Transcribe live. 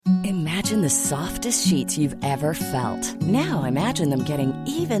Imagine the softest sheets you've ever felt. Now imagine them getting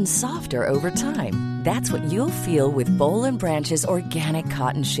even softer over time. That's what you'll feel with Boll & Branch's organic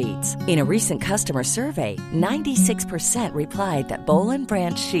cotton sheets. In a recent customer survey, 96% replied that Boll &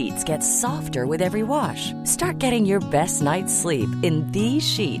 Branch sheets get softer with every wash. Start getting your best night's sleep in these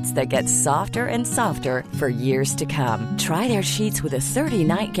sheets that get softer and softer for years to come. Try their sheets with a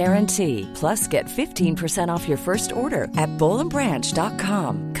 30-night guarantee. Plus, get 15% off your first order at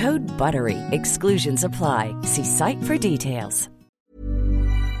bollandbranch.com. Code BUTTERY. Exclusions apply. See site for details.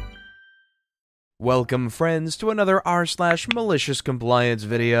 Welcome, friends, to another r/MaliciousCompliance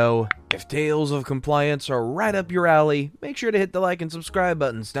video. If tales of compliance are right up your alley, make sure to hit the like and subscribe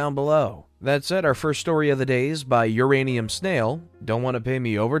buttons down below. That said, our first story of the day is by Uranium Snail. Don't want to pay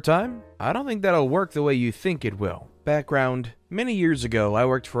me overtime? I don't think that'll work the way you think it will. Background: many years ago, I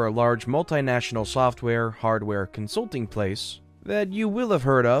worked for a large multinational software, hardware consulting place that you will have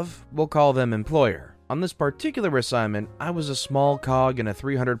heard of. We'll call them Employer. On this particular assignment, I was a small cog in a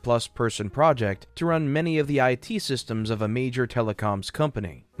 300-plus person project to run many of the IT systems of a major telecoms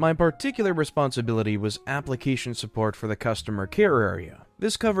company. My particular responsibility was application support for the customer care area.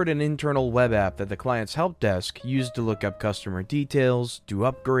 This covered an internal web app that the client's help desk used to look up customer details, do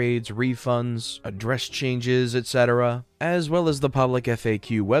upgrades, refunds, address changes, etc., as well as the public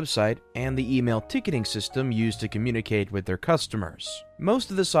FAQ website and the email ticketing system used to communicate with their customers.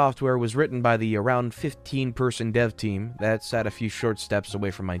 Most of the software was written by the around 15-person dev team that sat a few short steps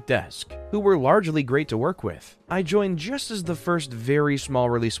away from my desk, who were largely great to work with. I joined just as the first very small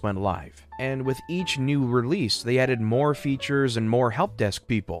release went live, and with each new release, they added more features and more help desk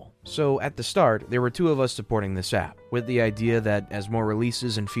people. So at the start, there were two of us supporting this app, with the idea that as more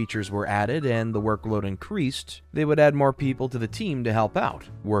releases and features were added and the workload increased, they would add more people to the team to help out.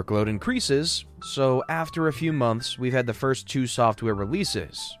 Workload increases, so after a few months, we've had the first two software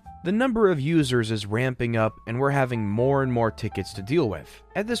releases. The number of users is ramping up, and we're having more and more tickets to deal with.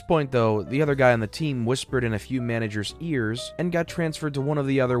 At this point, though, the other guy on the team whispered in a few managers' ears and got transferred to one of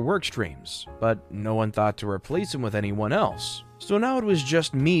the other work streams, but no one thought to replace him with anyone else. So now it was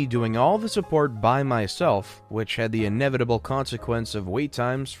just me doing all the support by myself, which had the inevitable consequence of wait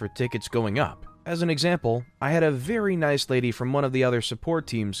times for tickets going up. As an example, I had a very nice lady from one of the other support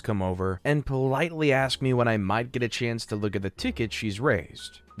teams come over and politely ask me when I might get a chance to look at the ticket she's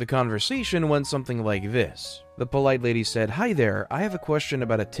raised. The conversation went something like this. The polite lady said, "Hi there, I have a question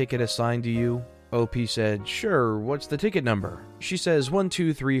about a ticket assigned to you." OP said, "Sure, what's the ticket number?" She says,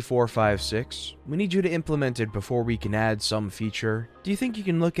 123456. "We need you to implement it before we can add some feature. Do you think you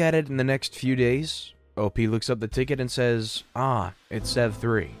can look at it in the next few days?" OP looks up the ticket and says, it's Sev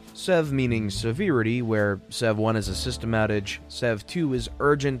 3. Sev meaning severity, where Sev 1 is a system outage, Sev 2 is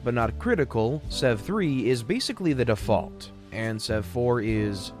urgent but not critical, Sev 3 is basically the default, and Sev 4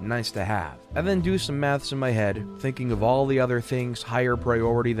 is nice to have. I then do some maths in my head, thinking of all the other things higher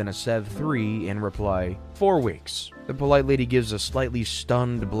priority than a Sev 3, and reply, 4 weeks. The polite lady gives a slightly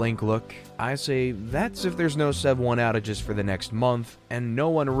stunned blank look. I say, that's if there's no Sev 1 outages for the next month, and no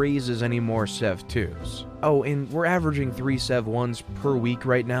one raises any more Sev 2s. Oh, and we're averaging 3 Sev 1s per week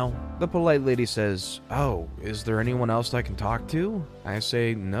right now. The polite lady says, "Oh, is there anyone else I can talk to?" I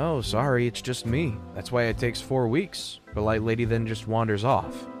say, "No, sorry, it's just me. That's why it takes 4 weeks. Polite lady then just wanders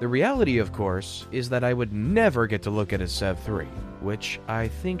off. The reality, of course, is that I would never get to look at a Sev 3, which I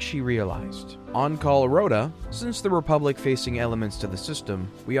think she realized. On-call rota. Since there were public-facing elements to the system,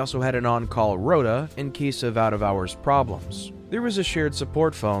 we also had an on-call rota in case of out-of-hours problems. There was a shared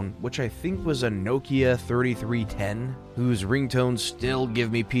support phone, which I think was a Nokia 3310, whose ringtones still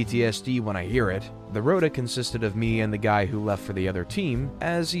give me PTSD when I hear it. The rota consisted of me and the guy who left for the other team,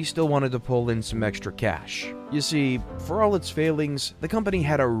 as he still wanted to pull in some extra cash. You see, for all its failings, the company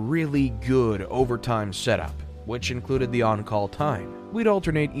had a really good overtime setup, which included the on-call time. We'd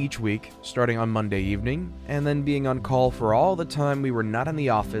alternate each week, starting on Monday evening, and then being on call for all the time we were not in the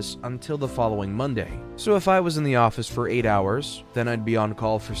office until the following Monday. So if I was in the office for 8 hours, then I'd be on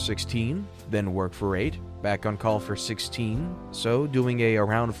call for 16, then work for 8, back on call for 16, so doing a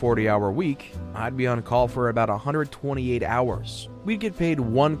around 40-hour week, I'd be on call for about 128 hours. We'd get paid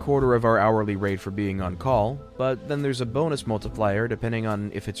 1/4 of our hourly rate for being on call, but then there's a bonus multiplier depending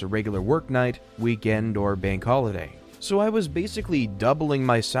on if it's a regular work night, weekend, or bank holiday. So I was basically doubling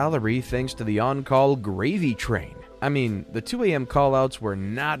my salary thanks to the on-call gravy train. I mean, the 2 a.m. callouts were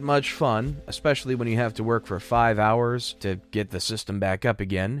not much fun, especially when you have to work for 5 hours to get the system back up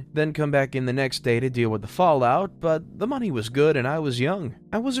again, then come back in the next day to deal with the fallout, but the money was good and I was young.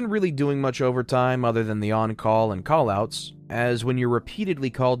 I wasn't really doing much overtime other than the on-call and callouts, as when you're repeatedly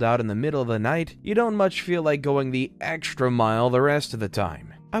called out in the middle of the night, you don't much feel like going the extra mile the rest of the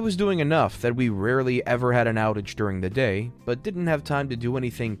time. I was doing enough that we rarely ever had an outage during the day, but didn't have time to do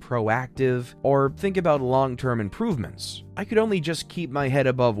anything proactive or think about long-term improvements. I could only just keep my head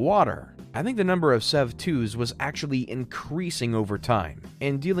above water. I think the number of Sev 2s was actually increasing over time,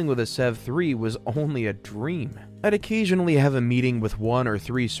 and dealing with a Sev 3 was only a dream. I'd occasionally have a meeting with 1 or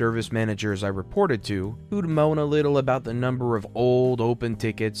 3 service managers I reported to, who'd moan a little about the number of old open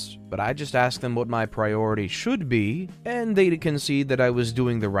tickets, but I just asked them what my priority should be, and they'd concede that I was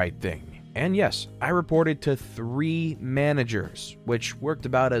doing the right thing. And yes, I reported to 3 managers, which worked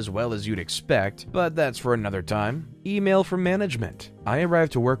about as well as you'd expect, but that's for another time. Email from management. I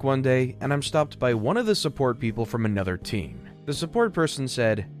arrived to work one day, and I'm stopped by one of the support people from another team. The support person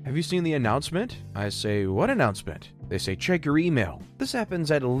said, "Have you seen the announcement?" I say, "What announcement?" They say, "Check your email." This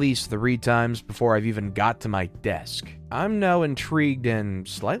happens at least 3 times before I've even got to my desk. I'm now intrigued and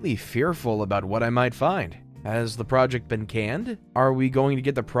slightly fearful about what I might find. Has the project been canned? Are we going to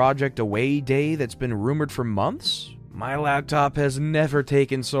get the project away day that's been rumored for months? My laptop has never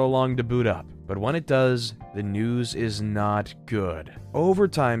taken so long to boot up, but when it does, the news is not good.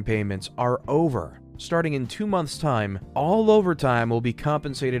 Overtime payments are over. Starting in 2 months' time, all overtime will be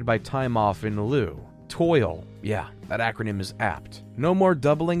compensated by time off in lieu. TOIL. Yeah, that acronym is apt. No more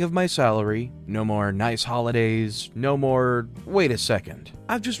doubling of my salary, no more nice holidays, no more... Wait a second.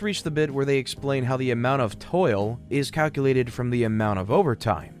 I've just reached the bit where they explain how the amount of toil is calculated from the amount of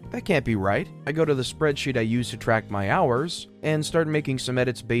overtime. That can't be right. I go to the spreadsheet I use to track my hours and start making some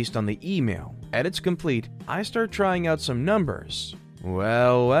edits based on the email. Edits complete, I start trying out some numbers.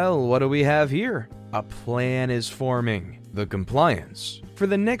 Well, what do we have here? A plan is forming. The compliance. For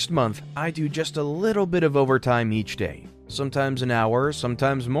the next month, I do just a little bit of overtime each day. Sometimes an hour,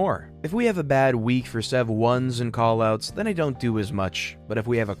 sometimes more. If we have a bad week for Sev 1s and callouts, then I don't do as much. But if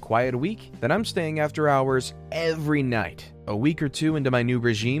we have a quiet week, then I'm staying after hours every night. A week or 2 into my new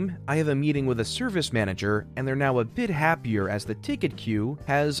regime, I have a meeting with a service manager, and they're now a bit happier as the ticket queue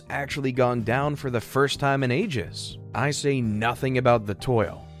has actually gone down for the first time in ages. I say nothing about the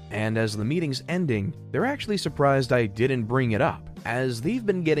toil. And as the meeting's ending, they're actually surprised I didn't bring it up, as they've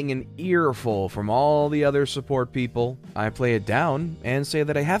been getting an earful from all the other support people. I play it down and say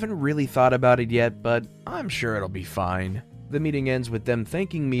that I haven't really thought about it yet, but I'm sure it'll be fine. The meeting ends with them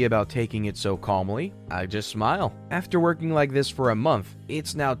thanking me about taking it so calmly. I just smile. After working like this for a month,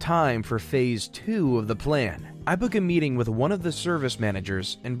 it's now time for phase 2 of the plan. I book a meeting with one of the service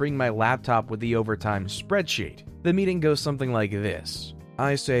managers and bring my laptop with the overtime spreadsheet. The meeting goes something like this.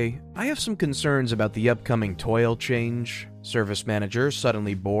 I say, I have some concerns about the upcoming toil change. Service manager,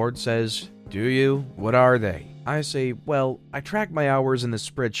 suddenly bored, says, "Do you? What are they?" I say, well, I track my hours in the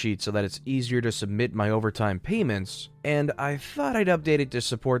spreadsheet so that it's easier to submit my overtime payments, and I thought I'd update it to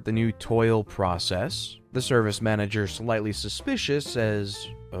support the new toil process. The service manager, slightly suspicious, says,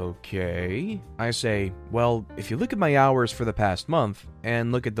 "Okay." I say, well, if you look at my hours for the past month,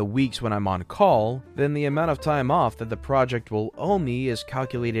 and look at the weeks when I'm on call, then the amount of time off that the project will owe me is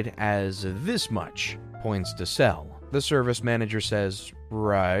calculated as this much. Points to cell. The service manager says,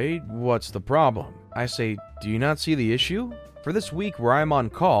 "Right, what's the problem?" I say, "Do you not see the issue? For this week where I'm on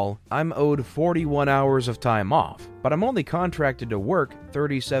call, I'm owed 41 hours of time off, but I'm only contracted to work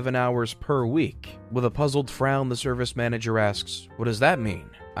 37 hours per week." With a puzzled frown, the service manager asks, "What does that mean?"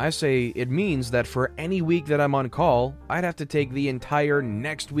 I say, it means that for any week that I'm on call, I'd have to take the entire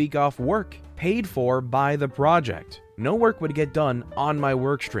next week off work, paid for by the project. No work would get done on my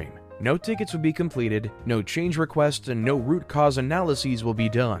work stream. No tickets would be completed, no change requests, and no root cause analyses will be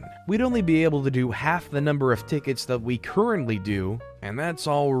done. We'd only be able to do half the number of tickets that we currently do, and that's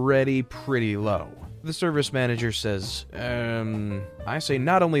already pretty low. The service manager says, I say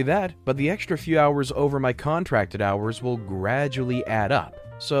not only that, but the extra few hours over my contracted hours will gradually add up,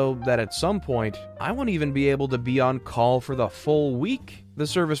 so that at some point, I won't even be able to be on call for the full week. The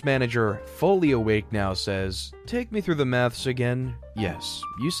service manager, fully awake now, says, "Take me through the maths again." Yes,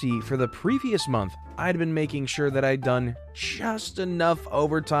 you see, for the previous month, I'd been making sure that I'd done just enough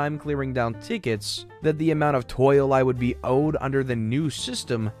overtime clearing down tickets that the amount of toil I would be owed under the new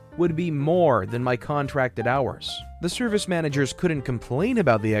system would be more than my contracted hours. The service managers couldn't complain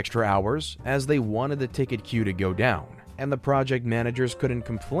about the extra hours as they wanted the ticket queue to go down. And the project managers couldn't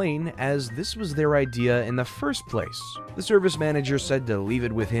complain as this was their idea in the first place. The service manager said to leave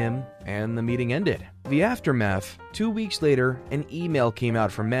it with him, and the meeting ended. The aftermath: 2 weeks later, an email came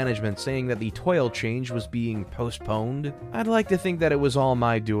out from management saying that the toilet change was being postponed. I'd like to think that it was all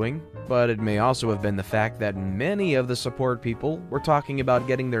my doing, but it may also have been the fact that many of the support people were talking about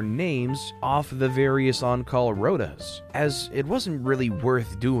getting their names off the various on-call rotas, as it wasn't really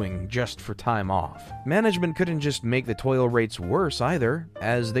worth doing just for time off. Management couldn't just make the toil rates worse either,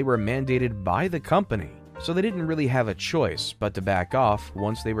 as they were mandated by the company, so they didn't really have a choice but to back off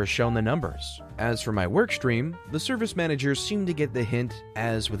once they were shown the numbers. As for my work stream, the service managers seemed to get the hint,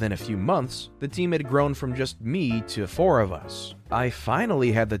 as within a few months, the team had grown from just me to 4 of us. I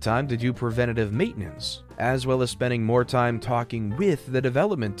finally had the time to do preventative maintenance, as well as spending more time talking with the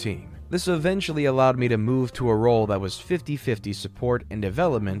development team. This eventually allowed me to move to a role that was 50-50 support and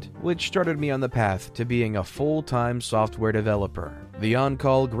development, which started me on the path to being a full-time software developer. The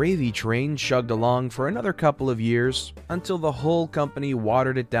on-call gravy train chugged along for another couple of years until the whole company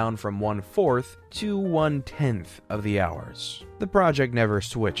watered it down from 1/4 to 1/10 of the hours. The project never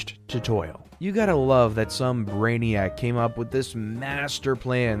switched to toil. You gotta love that some brainiac came up with this master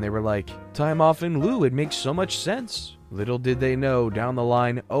plan. They were like, time off in lieu, it makes so much sense. Little did they know, down the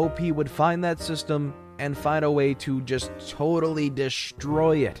line, OP would find that system and find a way to just totally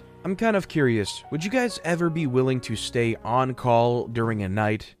destroy it. I'm kind of curious, would you guys ever be willing to stay on call during a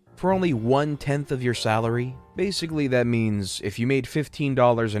night for only 1/10 of your salary? Basically, that means if you made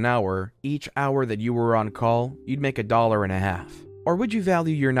 $15 an hour, each hour that you were on call, you'd make $1.50. Or would you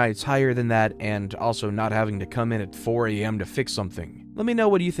value your nights higher than that and also not having to come in at 4 a.m. to fix something? Let me know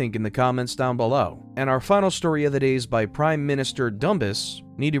what you think in the comments down below. And our final story of the day is by Prime Minister Dumbus.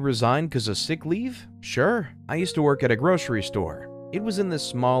 Need to resign because of sick leave? Sure. I used to work at a grocery store. It was in this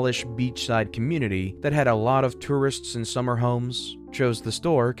smallish beachside community that had a lot of tourists and summer homes. Chose the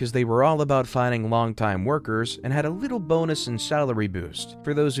store because they were all about finding long-time workers and had a little bonus and salary boost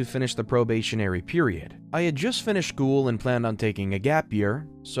for those who finished the probationary period. I had just finished school and planned on taking a gap year,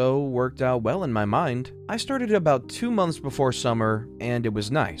 so worked out well in my mind. I started about 2 months before summer, and it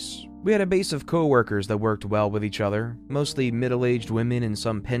was nice. We had a base of co-workers that worked well with each other, mostly middle-aged women and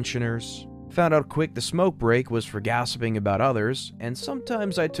some pensioners. Found out quick the smoke break was for gossiping about others, and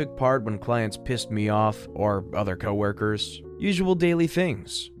sometimes I took part when clients pissed me off or other coworkers. Usual daily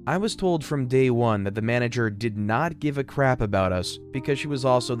things. I was told from day one that the manager did not give a crap about us because she was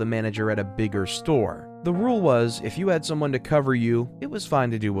also the manager at a bigger store. The rule was if you had someone to cover you, it was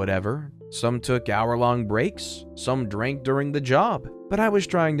fine to do whatever. Some took hour-long breaks, some drank during the job. But I was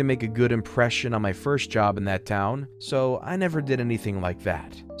trying to make a good impression on my first job in that town, so I never did anything like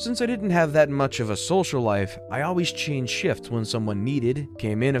that. Since I didn't have that much of a social life, I always changed shifts when someone needed,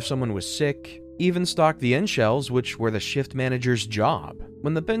 came in if someone was sick, even stocked the end shelves, which were the shift manager's job.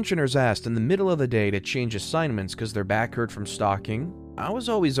 When the pensioners asked in the middle of the day to change assignments because their back hurt from stocking, I was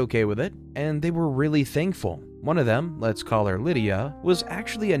always okay with it, and they were really thankful. One of them, let's call her Lydia, was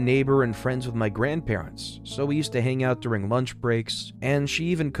actually a neighbor and friends with my grandparents, so we used to hang out during lunch breaks, and she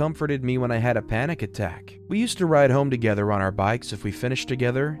even comforted me when I had a panic attack. We used to ride home together on our bikes if we finished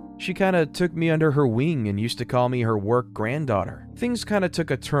together. She kinda took me under her wing and used to call me her work granddaughter. Things kinda took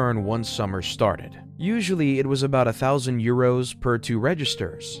a turn once summer started. Usually it was about €1,000 per 2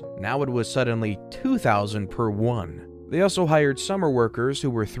 registers. Now it was suddenly 2,000 per 1. They also hired summer workers who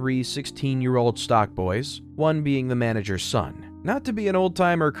were 3 16-year-old stock boys, one being the manager's son. Not to be an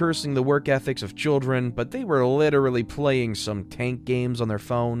old-timer cursing the work ethics of children, but they were literally playing some tank games on their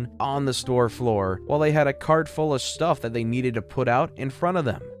phone on the store floor while they had a cart full of stuff that they needed to put out in front of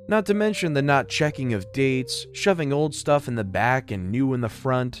them. Not to mention the not checking of dates, shoving old stuff in the back and new in the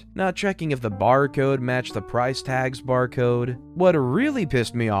front, not checking if the barcode matched the price tag's barcode. What really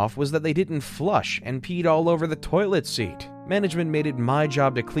pissed me off was that they didn't flush and peed all over the toilet seat. Management made it my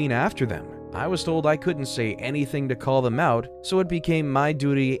job to clean after them. I was told I couldn't say anything to call them out, so it became my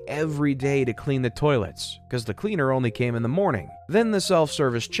duty every day to clean the toilets, because the cleaner only came in the morning. Then the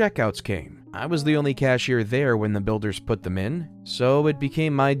self-service checkouts came. I was the only cashier there when the builders put them in, so it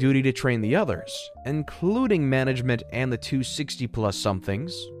became my duty to train the others, including management and the 260-plus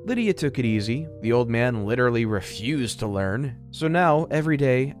somethings. Lydia took it easy. The old man literally refused to learn. So now, every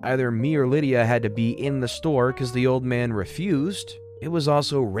day, either me or Lydia had to be in the store because the old man refused. It was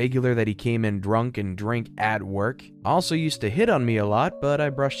also regular that he came in drunk and drank at work. Also used to hit on me a lot, but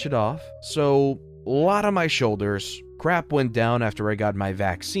I brushed it off. So, a lot on my shoulders. Crap went down after I got my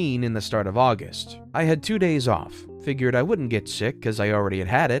vaccine in the start of August. I had 2 days off. Figured I wouldn't get sick because I already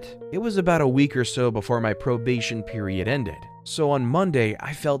had it. It was about a week or so before my probation period ended. So on Monday,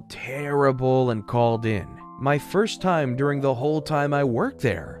 I felt terrible and called in. My first time during the whole time I worked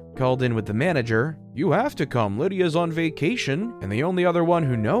there. Called in with the manager. You have to come, Lydia's on vacation, and the only other one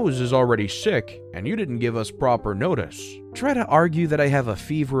who knows is already sick, and you didn't give us proper notice. Try to argue that I have a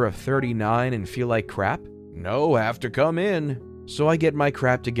fever of 39 and feel like crap? No, have to come in. So I get my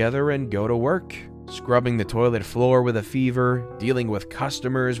crap together and go to work. Scrubbing the toilet floor with a fever, dealing with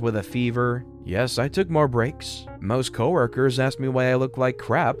customers with a fever. Yes, I took more breaks. Most coworkers asked me why I looked like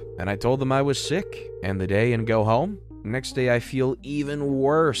crap, and I told them I was sick. End the day and go home. Next day I feel even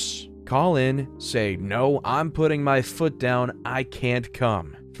worse. Call in, say, no, I'm putting my foot down, I can't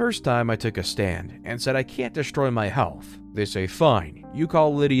come. First time I took a stand and said I can't destroy my health. They say, fine, you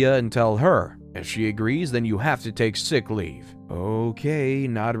call Lydia and tell her. If she agrees, then you have to take sick leave. Okay,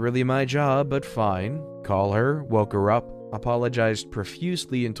 not really my job, but fine. Call her, woke her up, apologized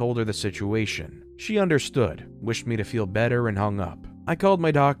profusely and told her the situation. She understood, wished me to feel better and hung up. I called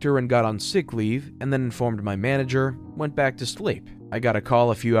my doctor and got on sick leave and then informed my manager, went back to sleep. I got a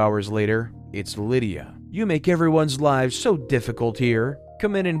call a few hours later. It's Lydia. You make everyone's lives so difficult here.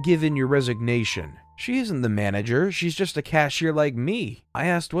 Come in and give in your resignation. She isn't the manager, she's just a cashier like me. I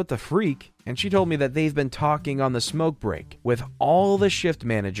asked what the freak, and she told me that they've been talking on the smoke break with all the shift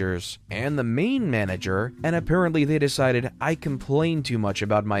managers and the main manager, and apparently they decided I complained too much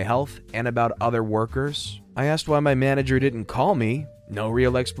about my health and about other workers. I asked why my manager didn't call me. No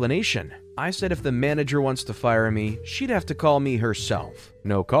real explanation. I said if the manager wants to fire me, she'd have to call me herself.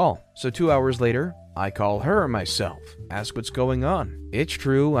 No call. So 2 hours later, I call her myself, ask what's going on. It's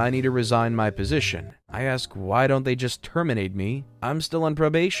true, I need to resign my position. I ask why don't they just terminate me? I'm still on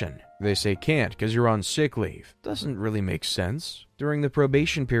probation. They say can't because you're on sick leave. Doesn't really make sense. During the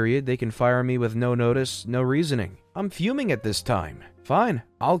probation period, they can fire me with no notice, no reasoning. I'm fuming at this time. Fine,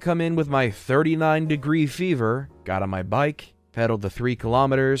 I'll come in with my 39-degree fever, got on my bike, pedaled the 3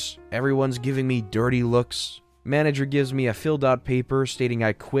 kilometers, everyone's giving me dirty looks. Manager gives me a filled-out paper stating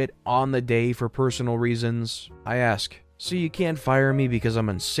I quit on the day for personal reasons. I ask, so you can't fire me because I'm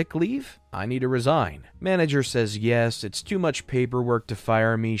on sick leave? I need to resign. Manager says yes, it's too much paperwork to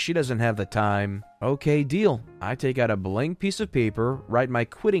fire me, she doesn't have the time. Okay, deal. I take out a blank piece of paper, write my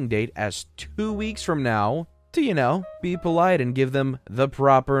quitting date as 2 weeks from now, to, be polite and give them the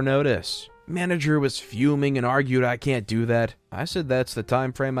proper notice. Manager was fuming and argued I can't do that. I said that's the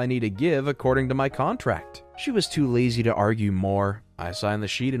time frame I need to give according to my contract. She was too lazy to argue more. I signed the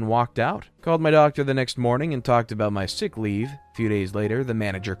sheet and walked out. Called my doctor the next morning and talked about my sick leave. A few days later, the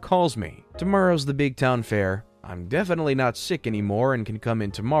manager calls me. Tomorrow's the big town fair. I'm definitely not sick anymore and can come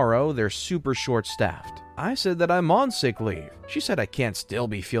in tomorrow. They're super short-staffed. I said that I'm on sick leave. She said I can't still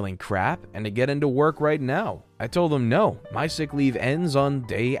be feeling crap and to get into work right now. I told them no, my sick leave ends on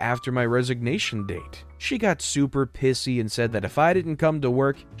day after my resignation date. She got super pissy and said that if I didn't come to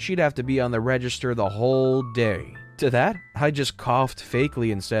work, she'd have to be on the register the whole day. To that, I just coughed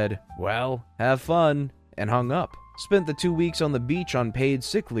fakely and said, well, have fun, and hung up. Spent the 2 weeks on the beach on paid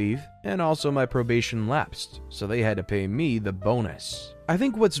sick leave, and also my probation lapsed, so they had to pay me the bonus. I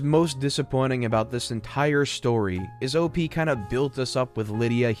think what's most disappointing about this entire story is OP kind of built us up with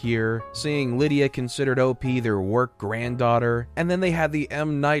Lydia here, saying Lydia considered OP their work granddaughter, and then they had the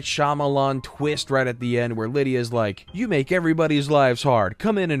M. Night Shyamalan twist right at the end where Lydia's like, you make everybody's lives hard,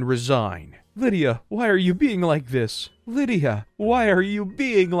 come in and resign. Lydia, why are you being like this? Lydia, why are you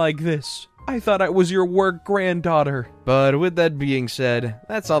being like this? I thought I was your work granddaughter. But with that being said,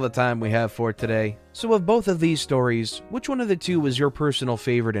 that's all the time we have for today. So of both of these stories, which one of the two was your personal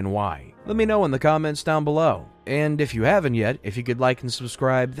favorite and why? Let me know in the comments down below. And if you haven't yet, if you could like and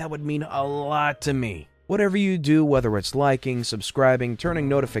subscribe, that would mean a lot to me. Whatever you do, whether it's liking, subscribing, turning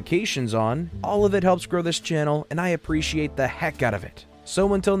notifications on, all of it helps grow this channel and I appreciate the heck out of it.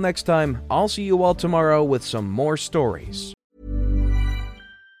 So until next time, I'll see you all tomorrow with some more stories.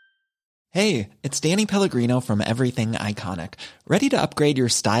 Hey, it's Danny Pellegrino from Everything Iconic. Ready to upgrade your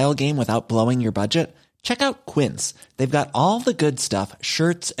style game without blowing your budget? Check out Quince. They've got all the good stuff,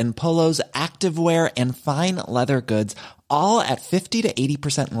 shirts and polos, activewear, and fine leather goods, all at 50 to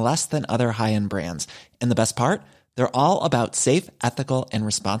 80% less than other high-end brands. And the best part? They're all about safe, ethical, and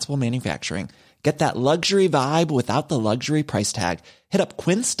responsible manufacturing. Get that luxury vibe without the luxury price tag. Hit up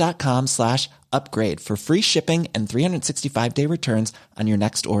quince.com/upgrade for free shipping and 365-day returns on your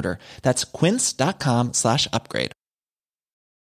next order. That's quince.com/upgrade.